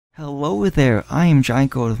Hello there, I am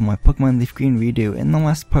GiantGrotle with my Pokemon LeafGreen redo. In the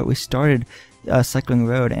last part we started Cycling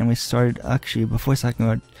Road, and we started, actually before Cycling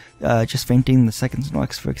Road, just fainting the second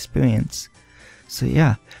Snorlax for experience. So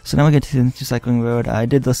yeah, so now we get into Cycling Road. I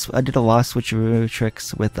did a lot of switcheroo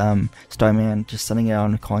tricks with Starman, just sending it out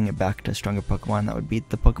and calling it back to a stronger Pokemon that would beat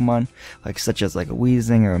the Pokemon, such as a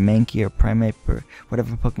Weezing or a Mankey or Primeape or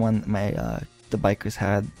whatever Pokemon the bikers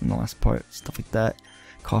had in the last part, stuff like that,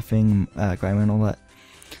 Coughing, Grimer and all that.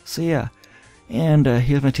 So yeah, and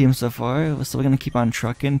here's my team so far. So we're gonna keep on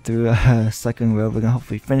trucking through Cycling Road. We're gonna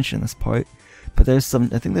hopefully finish in this part. But I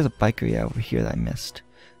think there's a biker over here that I missed.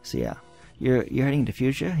 So yeah, you're heading to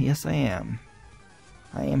Fuchsia? Yes, I am.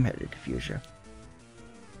 I am headed to Fuchsia.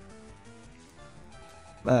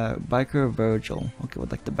 Biker Virgil. Okay,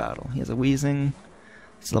 would like the battle. He has a Weezing.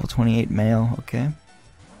 It's level 28 male. Okay,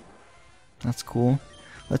 that's cool.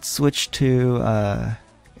 Let's switch to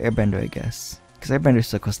Airbender, I guess. Because Airbender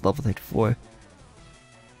still costs level 34.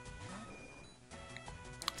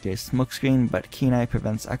 Okay, Smokescreen, but Keen Eye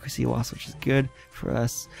prevents accuracy loss, which is good for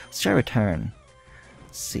us. Let's try Return.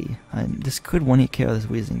 Let's see. This could one-hit KO this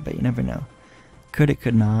Weezing, but you never know. Could it,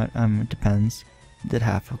 could not. It depends. Did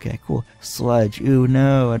half. Okay, cool. Sludge. Ooh,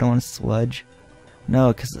 no, I don't want to Sludge.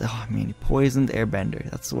 No, because, oh man, he poisoned Airbender.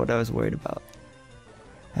 That's what I was worried about.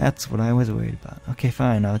 That's what I was worried about. Okay,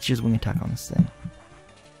 fine. Now let's use Wing Attack on this thing.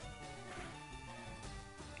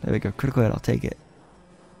 There we go, critical hit, I'll take it.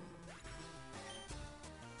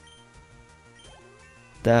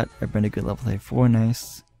 That, Airbender good level 34,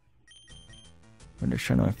 nice. Airbender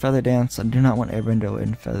trying to win Feather Dance. I do not want Airbender to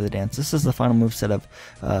win Feather Dance. This is the final moveset of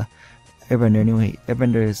Airbender anyway.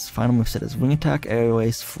 Airbender's final moveset is Wing Attack,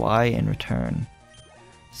 Airways, Fly, and Return.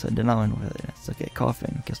 So I did not win Feather Dance. Okay,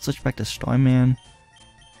 Coughing. Okay, switch back to Starman.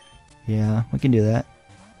 Yeah, we can do that.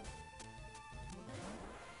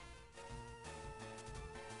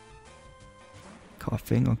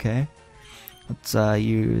 Coughing, okay. Let's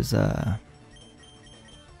use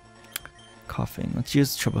Coughing. Let's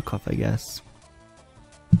use Trouble Clef, I guess.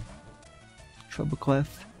 Trouble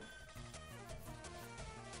Clef.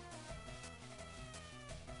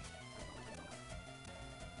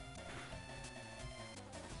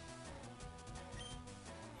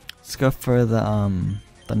 Let's go for the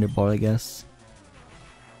Thunderbolt, I guess.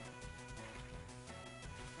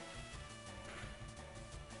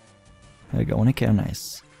 There we go, 1k,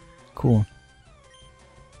 nice. Cool.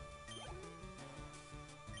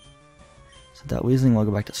 So that Weezing, we'll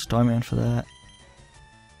go back to Starman for that.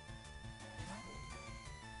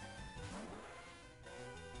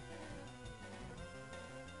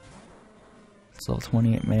 It's level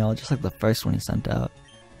 28 male, just like the first one he sent out.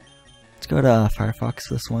 Let's go to Firefox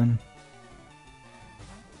for this one.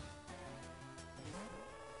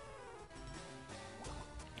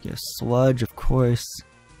 Your Sludge, of course.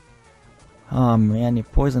 Oh man, you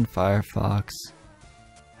poisoned Firefox.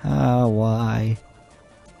 How? Why?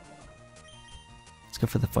 Let's go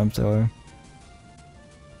for the Flamethrower.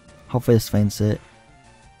 Hopefully this faints it.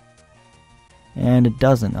 And it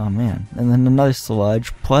doesn't, oh man. And then another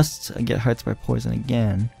Sludge, plus I get hurt by poison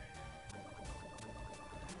again.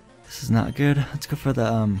 This is not good. Let's go for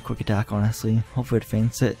the Quick Attack, honestly. Hopefully it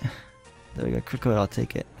faints it. There we go, critical hit, I'll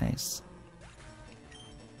take it. Nice.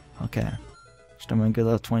 Okay. Starman good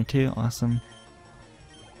level 22, awesome.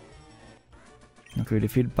 Okay, we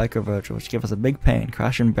defeated Biker Virgil, which gave us a big pain.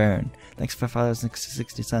 Crash and Burn. Thanks for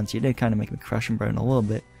 $5.60. You did kind of make me crash and burn a little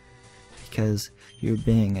bit, because you're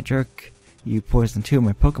being a jerk. You poisoned 2 of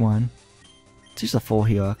my Pokemon. It's just a full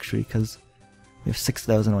heal, actually, because we have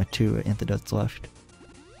 6,000 or 2 antidotes left.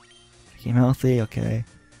 Became healthy, okay.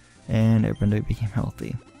 And Airbender became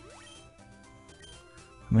healthy.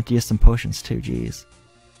 I meant to use some potions too, jeez.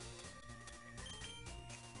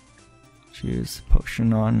 Use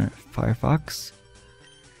potion on Firefox,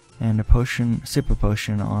 and a potion, super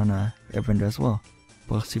potion on Airbender as well.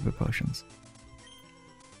 Both super potions.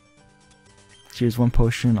 Choose one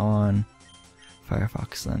potion on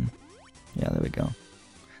Firefox then. Yeah, there we go.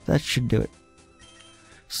 That should do it.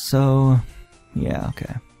 So, yeah,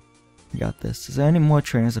 okay. We got this. Is there any more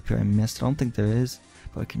trainers up here I missed? I don't think there is,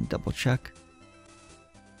 but I can double check.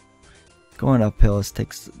 Going uphill is a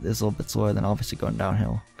little bit slower than obviously going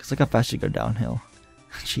downhill. Because look how fast you go downhill.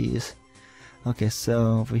 Jeez. Okay,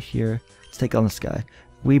 so over here, let's take on this guy.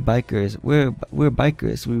 We bikers, we're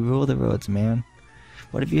bikers. We rule the roads, man.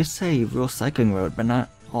 What if you say you rule Cycling Road, but not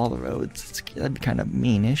all the roads? That'd be kind of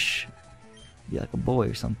meanish. Be like a boy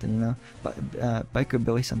or something, you know. But Biker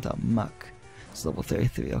Billy sent out Muck. It's level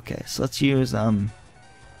 33. Okay, so let's use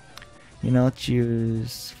let's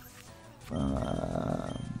use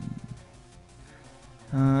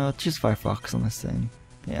Let's use Firefox on this thing.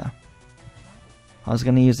 Yeah. I was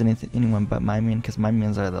gonna use anyone but my main, because my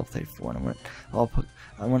mains are level 34, and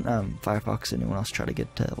I want Firefox and anyone else try to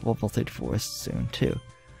get to level 34 soon too.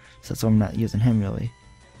 So that's why I'm not using him really.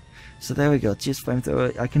 So there we go. Let's use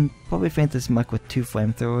flamethrower. I can probably faint this muck with 2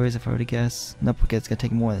 flamethrowers if I were to guess. Nope, okay, it's gonna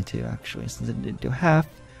take more than 2 actually, since it didn't do half.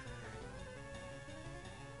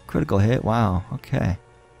 Critical hit. Wow. Okay.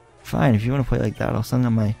 Fine. If you want to play like that, I'll send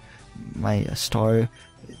on my star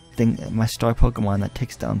thing, my star Pokemon that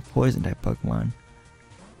takes down poison type Pokemon.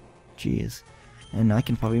 Jeez. And I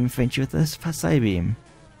can probably even faint you with this Psybeam.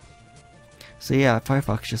 So yeah,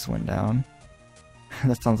 Firefox just went down.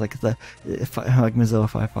 That sounds like like Mozilla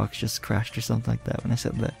Firefox just crashed or something like that when I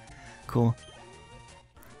said that. Cool.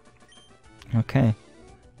 Okay.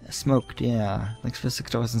 Smoked, yeah. Thanks for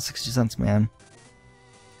 $6.60, man.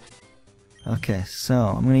 Okay, so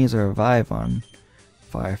I'm gonna use a revive on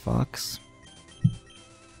Firefox.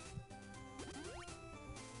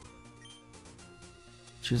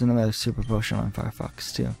 Choose another super potion on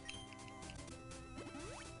Firefox too.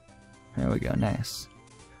 There we go, nice.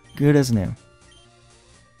 Good as new.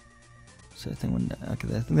 So I think okay,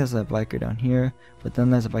 I think there's a biker down here, but then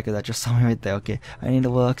there's a biker that just saw me right there. Okay, I need a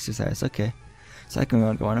little exercise. Okay, second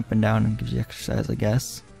one going up and down and gives you exercise, I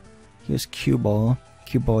guess. Here's Cue-Ball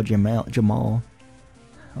Jamal.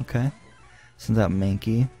 Okay, sends out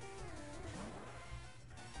Mankey.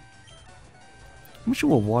 How much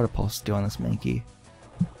will Water Pulse do on this Mankey?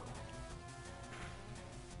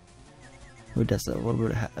 Who does that? What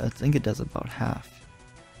would it I think it does about half.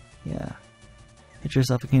 Yeah. Hit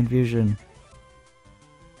yourself in confusion.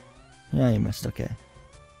 Yeah, you missed. Okay.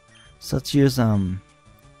 So let's use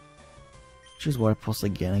Water Pulse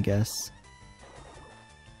again, I guess.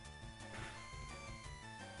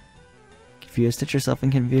 Confused. Hit yourself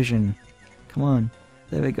in confusion. Come on.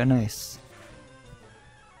 There we go. Nice.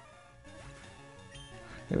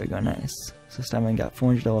 There we go. Nice. So this time I got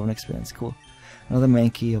 411 experience. Cool. Another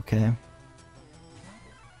Mankey. Okay.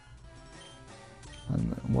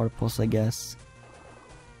 And Water Pulse, I guess.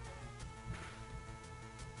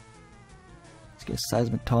 Let's get a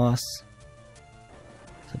Seismic Toss.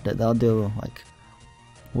 So that'll do like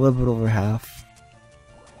a little bit over half.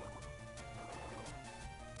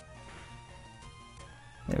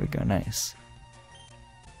 There we go, nice.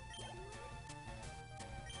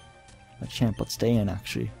 My champ, let's stay in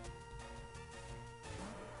actually.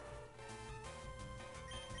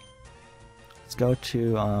 Let's go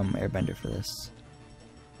to Airbender for this.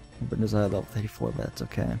 Airbender's at level 34, but that's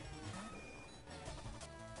okay.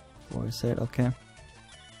 Force it, okay.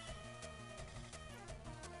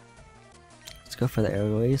 Let's go for the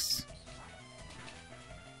Airways.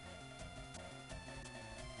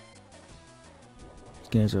 Let's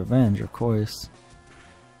get his revenge, of course.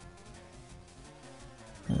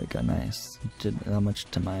 There we go, nice. Did that much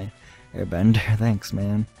to my Airbender. Thanks,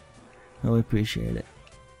 man. Really appreciate it.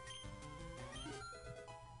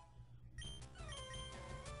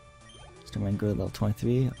 GiantGrotle level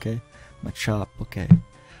 23, okay. Machop, okay.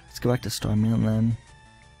 Let's go back to Starman then.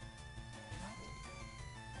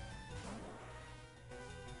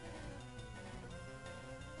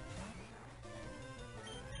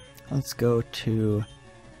 Let's go to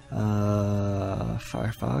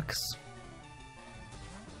Firefox.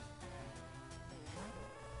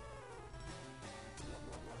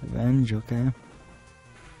 Revenge, okay.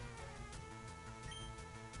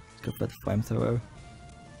 Let's go for the Flamethrower.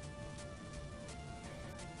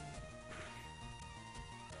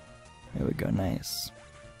 There we go, nice.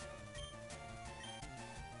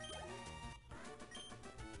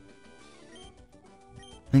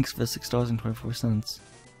 Thanks for $6.24.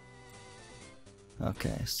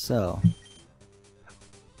 Okay, so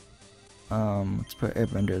let's put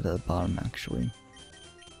Airbender at the bottom actually.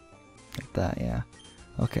 Like that, yeah.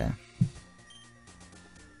 Okay.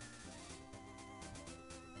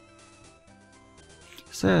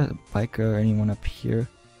 Is there a biker or anyone up here?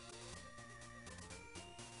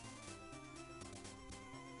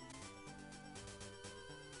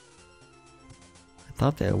 I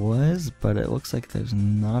thought there was, but it looks like there's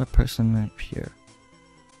not a person up here.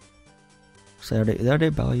 So did I already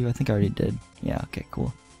battle you? I think I already did. Yeah, okay,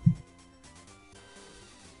 cool.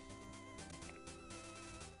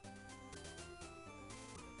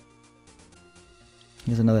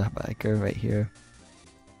 Here's another biker right here.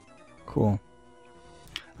 Cool.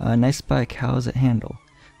 Nice bike. How does it handle?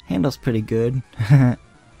 Handles pretty good. If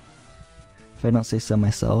I don't say so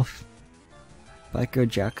myself. Biker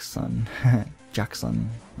Jackson. Jackson.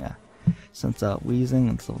 Yeah. Sends out Wheezing.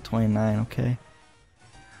 It's level 29. Okay.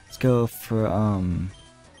 Let's go for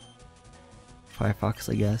Firefox,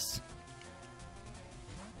 I guess.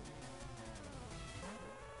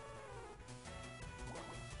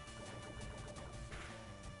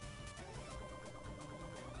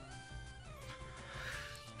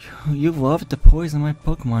 You love to poison my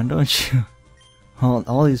Pokemon, don't you?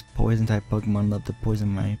 All these poison type Pokemon love to poison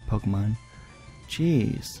my Pokemon.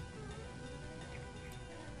 Jeez.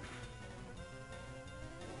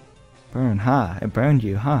 Burn, ha! It burned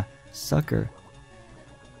you, ha! Sucker.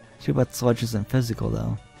 Too bad Sludge isn't physical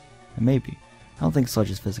though. It may be. I don't think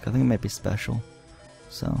Sludge is physical, I think it might be special.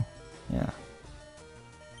 So, yeah.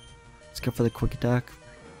 Let's go for the quick attack.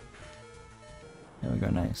 There we go,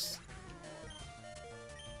 nice.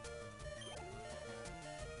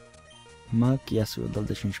 Muck, yes, we would love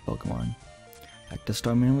to change Pokemon. Back to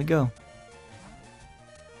Starman we go.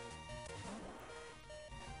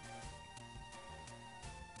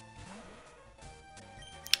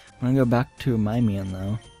 I'm gonna go back to Mimian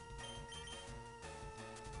though.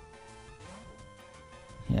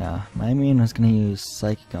 Yeah, Mimian was gonna use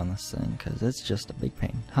Psychic on this thing because it's just a big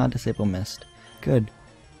pain. Ha, disable missed. Good.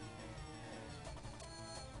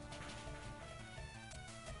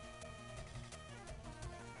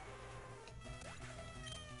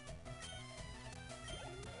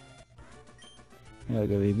 There we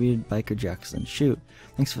go, we beat Biker Jackson. Shoot.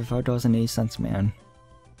 Thanks for $5.80, man.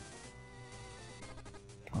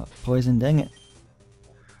 Oh, poison, dang it.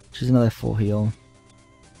 Which is another full heal.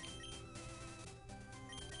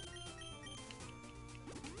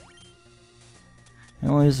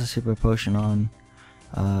 And we'll use a super potion on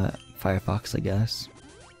Firefox, I guess.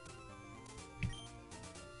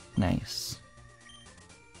 Nice.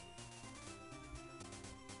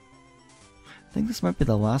 I think this might be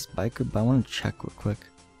the last biker, but I want to check real quick.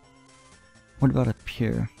 What about up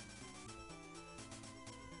here?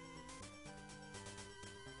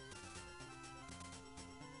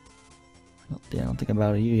 Yeah, I don't think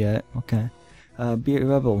about you yet. Okay. Be a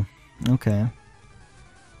rebel. Okay.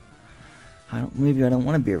 Maybe I don't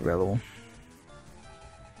want to be a rebel.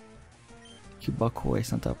 Cubakoi,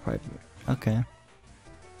 Santa Private. Okay.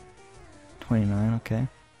 29, okay.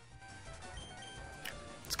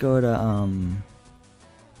 Let's go to,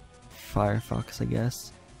 Firefox, I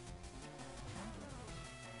guess.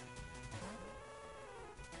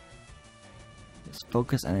 Just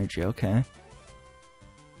focus energy, okay.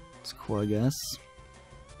 It's cool, I guess.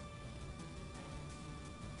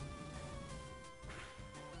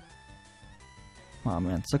 Oh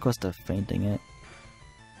man, so close to fainting it.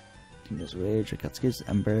 Can just rage. Okay, let's use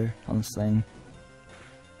Ember on this thing.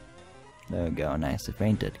 There we go, nice, it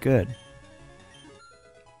fainted, good.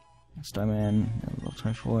 Starman, level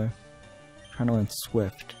 24. Trying to win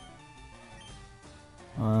Swift.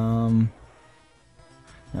 No,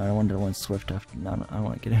 I don't want to win Swift after. No, I don't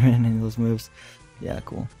want to get in any of those moves. Yeah,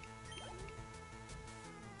 cool.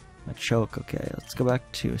 A choke, okay, let's go back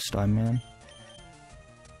to Starman.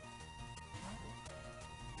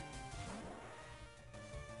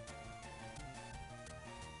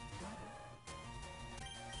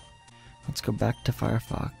 Let's go back to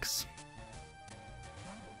Firefox.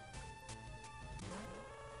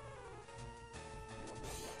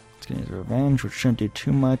 Let's get his revenge, which shouldn't do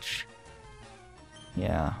too much.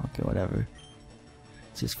 Yeah, okay, whatever.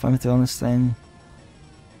 Let's use Flamethrower on this thing.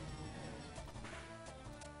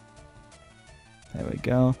 There we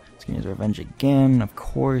go. Let's get his revenge again, of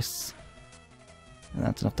course. And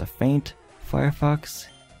that's enough to faint. Firefox.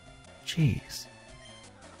 Jeez.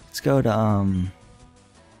 Let's go to,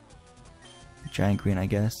 GiantGrotle, I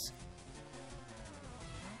guess.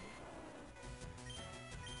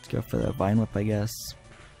 Let's go for the Vine Whip, I guess.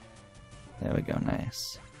 There we go,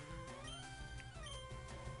 nice.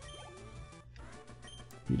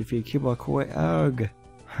 You defeat Cubakoi. Ugh!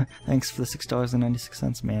 Thanks for the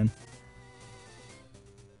 $6.96, man.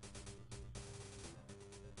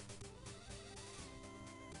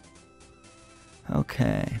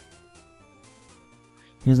 Okay.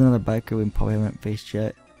 Here's another biker we probably haven't faced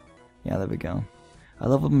yet. Yeah, there we go. I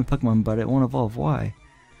leveled my Pokemon, but it won't evolve. Why?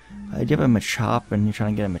 I give him a Chop and you're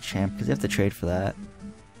trying to get him a Champ because you have to trade for that.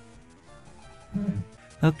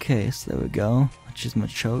 Okay, so there we go. Let's use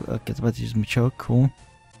Machoke. Okay, it's about to use Machoke. Cool.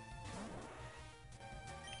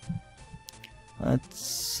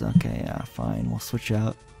 Let's. Okay, yeah, fine. We'll switch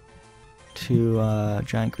out to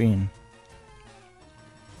GiantGrotle.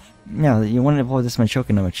 Yeah, you want to evolve this Machoke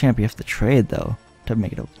into a Champ, you have to trade though to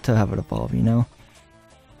make it to have it evolve. You know.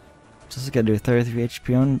 So this is gonna do 33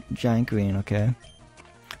 HP on GiantGrotle. Okay.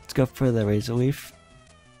 Let's go for the Razor Leaf.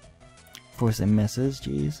 Of course, it misses.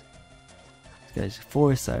 Jeez. This guy's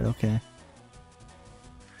Foresight. Okay.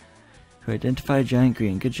 We identified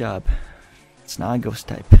GiantGrotle. Good job. It's not a Ghost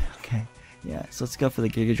type. Okay. Yeah. So let's go for the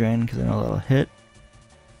Giga Drain because I know that'll hit.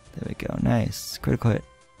 There we go. Nice. Critical hit.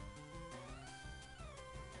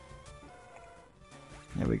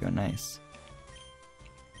 There we go. Nice.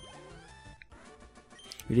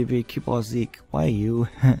 RDB Cue Ball Zeke. Why you?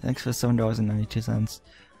 Thanks for $7.92. Is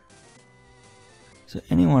there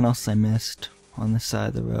anyone else I missed on this side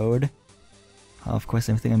of the road? Oh, of course,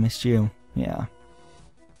 I think I missed you. Yeah.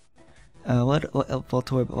 Let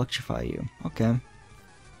Voltorb electrify you. Okay.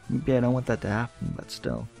 Maybe I don't want that to happen, but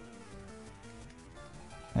still.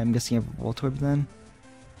 I'm guessing you have Voltorb then?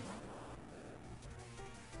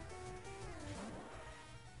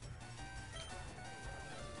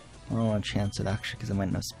 I don't want to chance it actually because I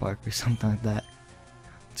might know Spark or something like that.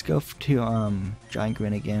 Let's go to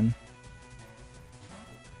GiantGrotle again.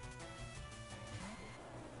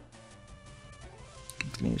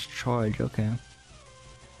 It's gonna use charge, okay.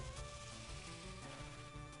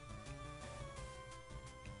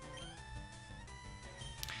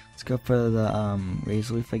 Let's go for the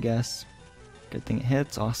Razor Leaf, I guess. Good thing it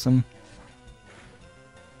hits, awesome.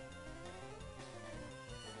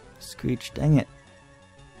 Screech, dang it.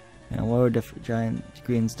 And lower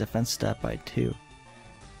GiantGrole's defense stat by 2.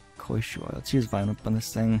 Sure. Let's use Vine Whip on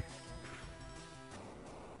this thing.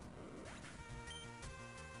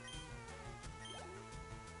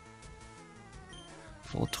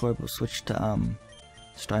 Voltorb will switch to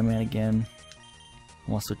Starman again.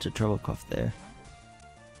 We'll switch to Turbo Cuff there.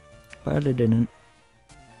 But I didn't.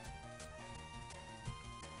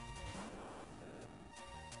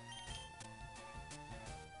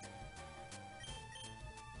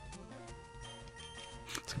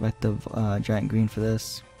 Let's go back to GiantGrotle for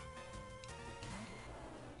this.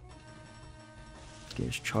 Get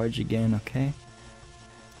his charge again, okay.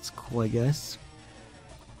 That's cool, I guess.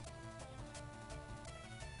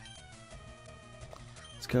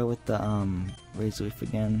 Let's go with the Razor Leaf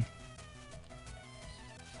again.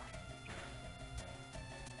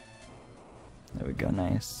 There we go,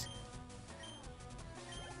 nice.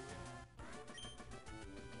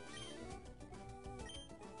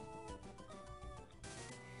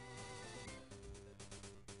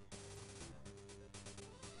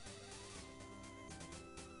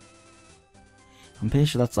 I'm pretty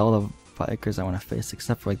sure that's all the Vikers I want to face,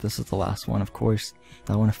 except for like this is the last one, of course,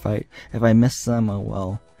 that I want to fight. If I miss them, oh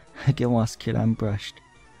well. I get lost, kid. I'm bushed.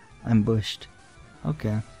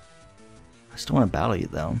 Okay. I still want to battle you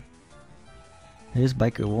though. Here's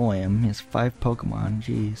Biker William. He has 5 Pokemon.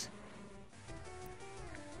 Jeez.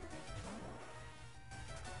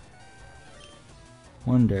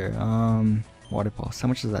 Wonder. Water Pulse. How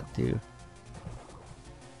much does that do?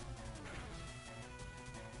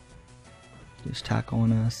 Just tackle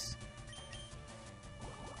on us.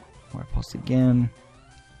 Water Pulse again.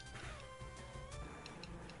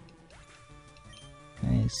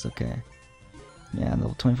 Nice, okay. Yeah,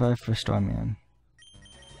 level 25 for Starman.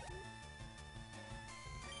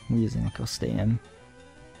 Wheezing, okay, we'll stay in.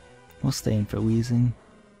 We'll stay in for Wheezing.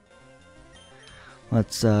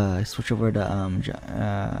 Let's switch over to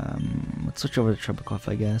let's switch over to Treble Clef,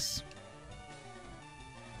 I guess.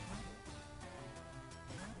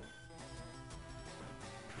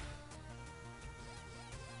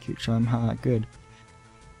 Cute Charm, haha, good.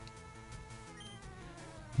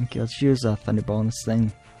 Okay, let's use a Thunderball on this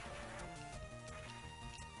thing.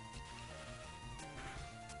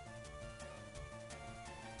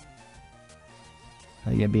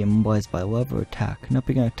 Are you gonna be immobilized by love or attack? Nope,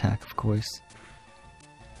 you're gonna attack, of course.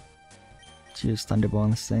 Let's use Thunderball on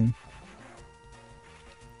this thing.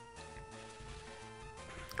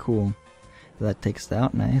 Cool. That takes it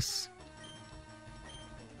out, nice.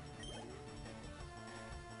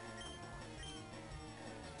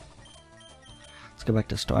 Let's go back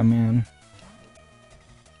to Starman.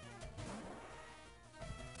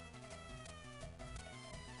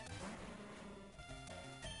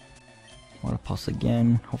 Water Pulse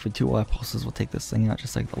again. Hopefully 2 Water Pulses will take this thing out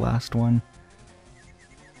just like the last one.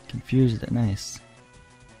 Confused it, nice.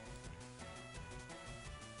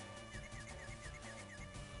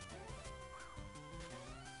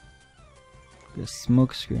 Get a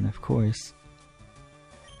Smoke Screen, of course.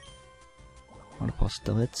 Water Pulse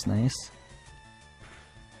still hits, nice.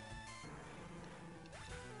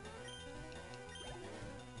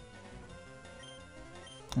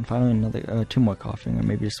 And finally another, 2 more coughing, or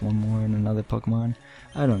maybe just 1 more and another Pokemon.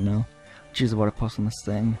 I don't know. Choose a Water Pulse on this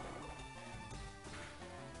thing.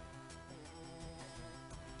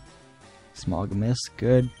 Smog miss,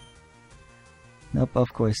 good. Nope,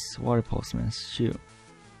 of course, Water Pulse miss, shoot.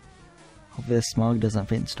 Hopefully the Smog doesn't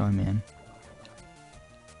faint Starman.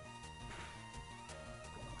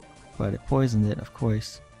 But it poisoned it, of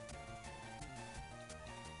course.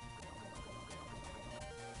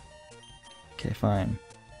 Okay, fine.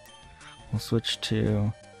 We'll switch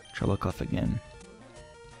to Treble Clef again.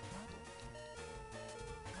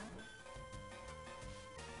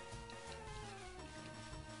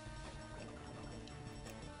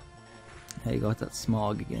 There you go with that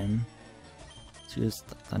smog again. Let's use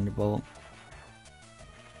the Thunderbolt.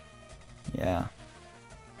 Yeah.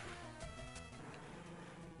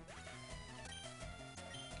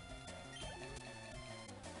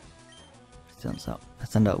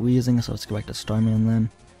 Let's end up wheezing, so let's go back to Starman then.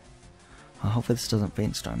 Hopefully this doesn't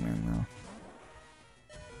faint Starman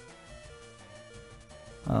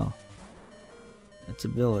though. Oh. Its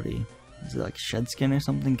ability. Is it like Shed Skin or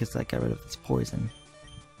something? Because that got rid of its poison.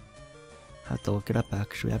 I have to look it up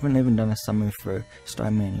actually. I haven't even done a summary for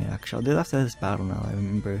Starman yet actually. I'll do that after this battle now, I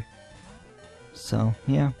remember. So,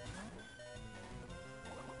 yeah.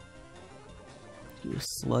 Use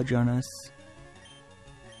Sludge on us.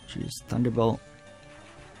 Choose Thunderbolt.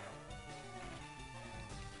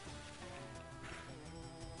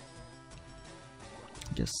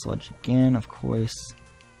 Just Sludge again, of course.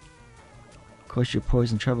 Of course, your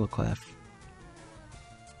Poison Treble Clef.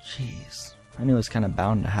 Jeez. I knew it was kind of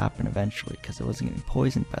bound to happen eventually because it wasn't getting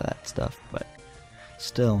poisoned by that stuff, but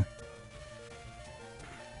still.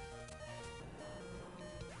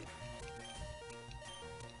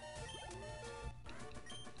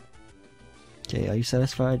 Okay, are you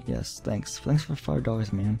satisfied? Yes, thanks. Thanks for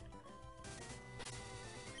 $5, man.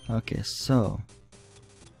 Okay, so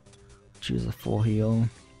choose a full heal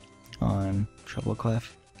on Treble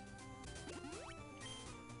Clef.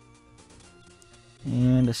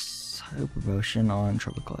 And a Super Potion on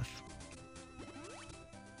Treble Clef.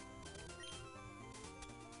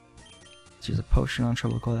 Let's use a potion on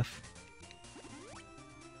Treble Clef.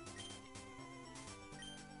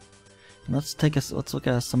 And let's look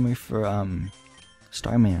at a summary for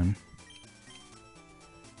Starman.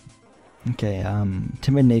 Okay,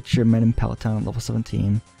 Timid Nature, Men in Peloton, level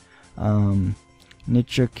 17.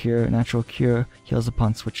 Natural Cure heals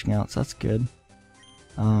upon switching out, so that's good.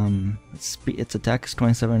 Its attack is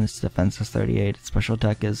 27, its defense is 38, its special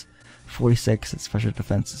attack is 46, its special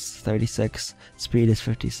defense is 36, speed is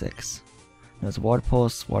 56. There's Water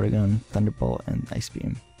Pulse, Water Gun, Thunderbolt, and Ice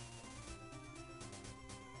Beam.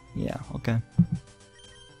 Yeah, okay.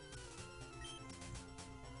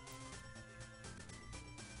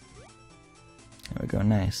 There we go,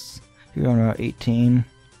 nice. Here we're on Route 18.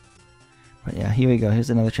 But yeah, here we go, here's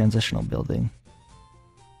another transitional building.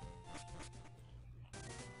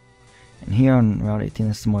 And here on Route 18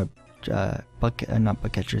 there's some more not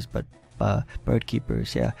bug catchers, but bird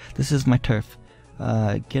keepers. Yeah, this is my turf.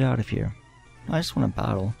 Get out of here. I just want to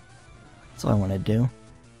battle. That's all I want to do.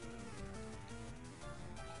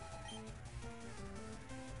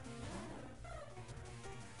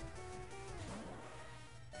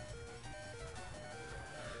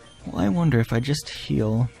 Well, I wonder if I just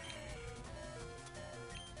heal.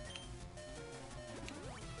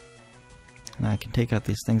 And I can take out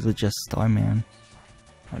these things with just Starman.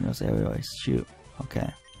 I don't know, say we always shoot. Okay.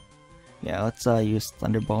 Yeah, let's use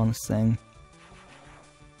Thunderbolt on this thing.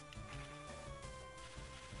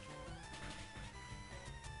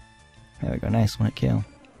 There we go, nice, one hit kill.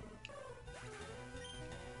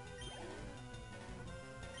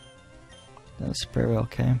 That was Sparrow,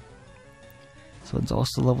 okay. So it's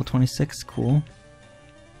also level 26, cool.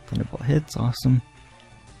 Thunderbolt hits, awesome.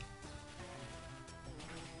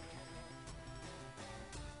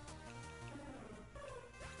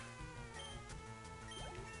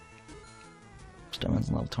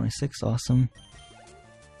 Starman's level 26, awesome.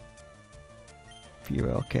 Fira,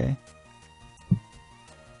 okay.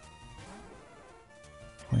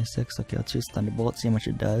 26, okay, let's use Thunderbolt, see how much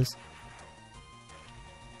it does.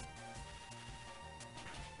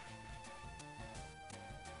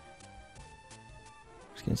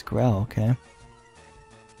 Just gets Growl, okay.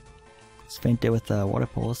 Let's faint it with a Water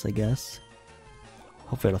Pulse, I guess.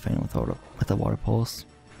 Hopefully it'll faint with a Water Pulse.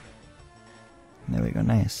 There we go,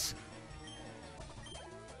 nice.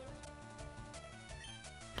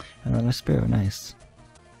 Another Sparrow, nice.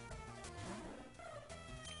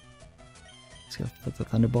 Let's go with the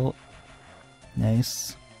Thunderbolt.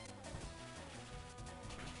 Nice.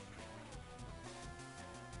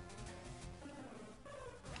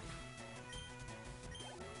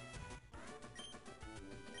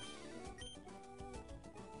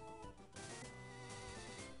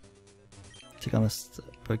 Take on this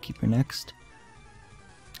Bird Keeper next.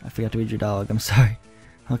 I forgot to read your dialogue, I'm sorry.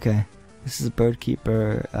 Okay. This is Bird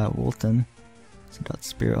Keeper Woolton. It's a dot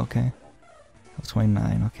spear, okay. Level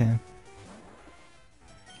 29, okay.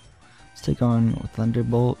 Let's take on with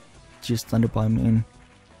Thunderbolt. Let's use Thunderbolt, I mean.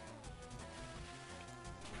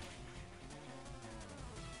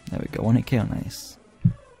 There we go, 1 hit KO, nice.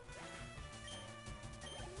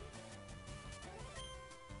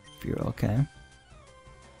 Fear, okay.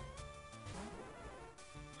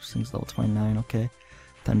 This thing's level 29, okay.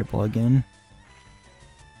 Thunderbolt again.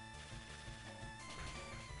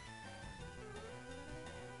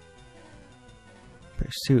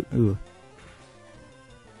 Pursuit, ooh.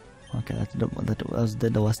 Okay, that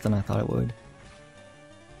did less than I thought it would.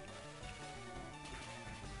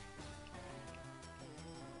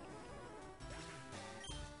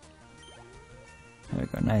 There we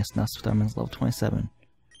go, nice. Now Starman's level 27.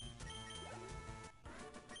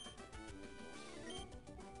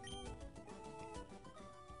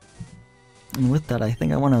 And with that, I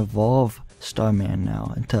think I want to evolve Starman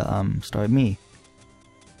now into Starmie.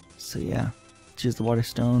 So yeah, choose the Water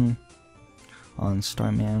Stone on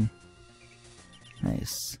Starman.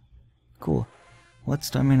 Nice. Cool. What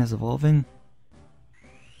Starman is evolving?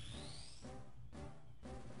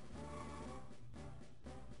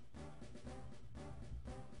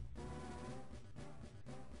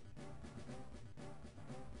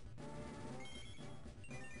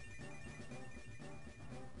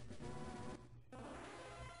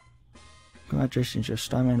 Congratulations, your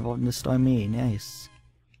Starman evolved into Starmie. Nice.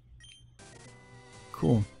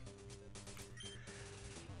 Cool.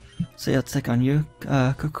 So yeah, let's take on you.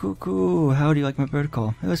 Cuckoo, how do you like my bird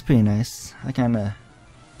call? It was pretty nice. I kinda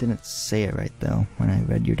didn't say it right though when I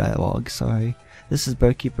read your dialogue, sorry. This is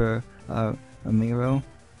Birdkeeper Ramiro.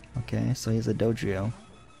 Okay, so he's a Dodrio.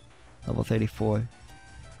 Level 34.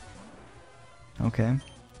 Okay.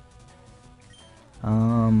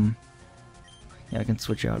 Yeah, I can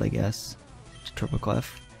switch out, I guess, to Triple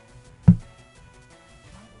Clef.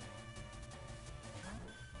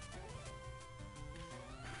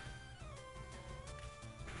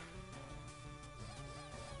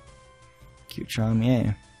 Cute Charm,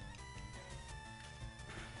 yeah.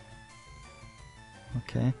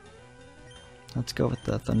 Okay. Let's go with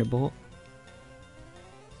the Thunderbolt.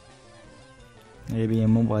 Maybe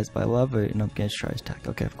immobilized by love or no against tries attack.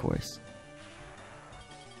 Okay, of course.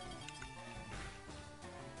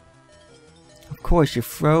 Of course, you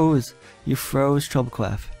froze. You froze Trouble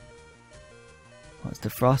Clef. Oh, it's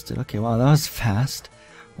defrosted. Okay, wow, that was fast.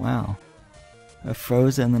 Wow. I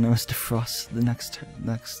froze it and then it was defrost the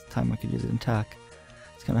next time I could use it in attack.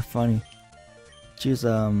 It's kind of funny. Choose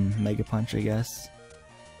Mega Punch, I guess.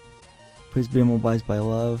 Please be immobilized by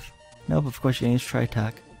love. Nope, of course you can use Tri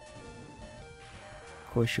Attack.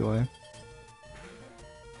 Of course you are.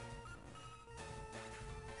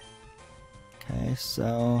 Okay,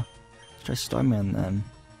 so let's try Starman then.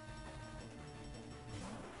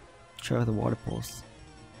 Try with the Water Pulse.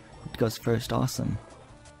 It goes first, awesome.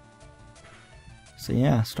 So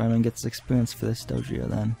yeah, Starman gets experience for this Dodrio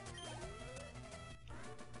then.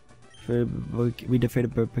 We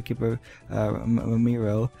defeated Birdkeeper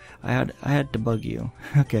Ramiro. I had to bug you.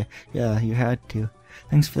 Okay, yeah, you had to.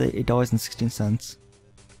 Thanks for the $8.16.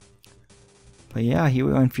 But yeah, here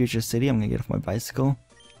we are in Future City. I'm gonna get off my bicycle.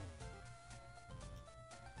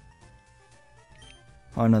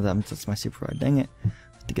 Oh no, that's my super ride. Dang it. I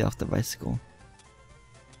have to get off the bicycle.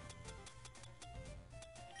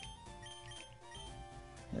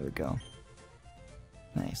 There we go.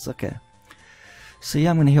 Nice, okay. So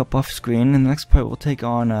yeah, I'm gonna heal up off screen, and the next part we'll take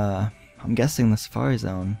on, I'm guessing the Safari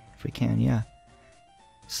Zone, if we can, yeah.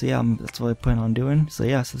 So yeah, that's what I plan on doing. So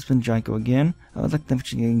yeah, so it's been GiantGrotle again. I would like to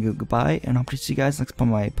wish you goodbye, and I hope to see you guys next part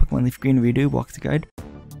of my Pokemon LeafGreen redo walkthrough guide.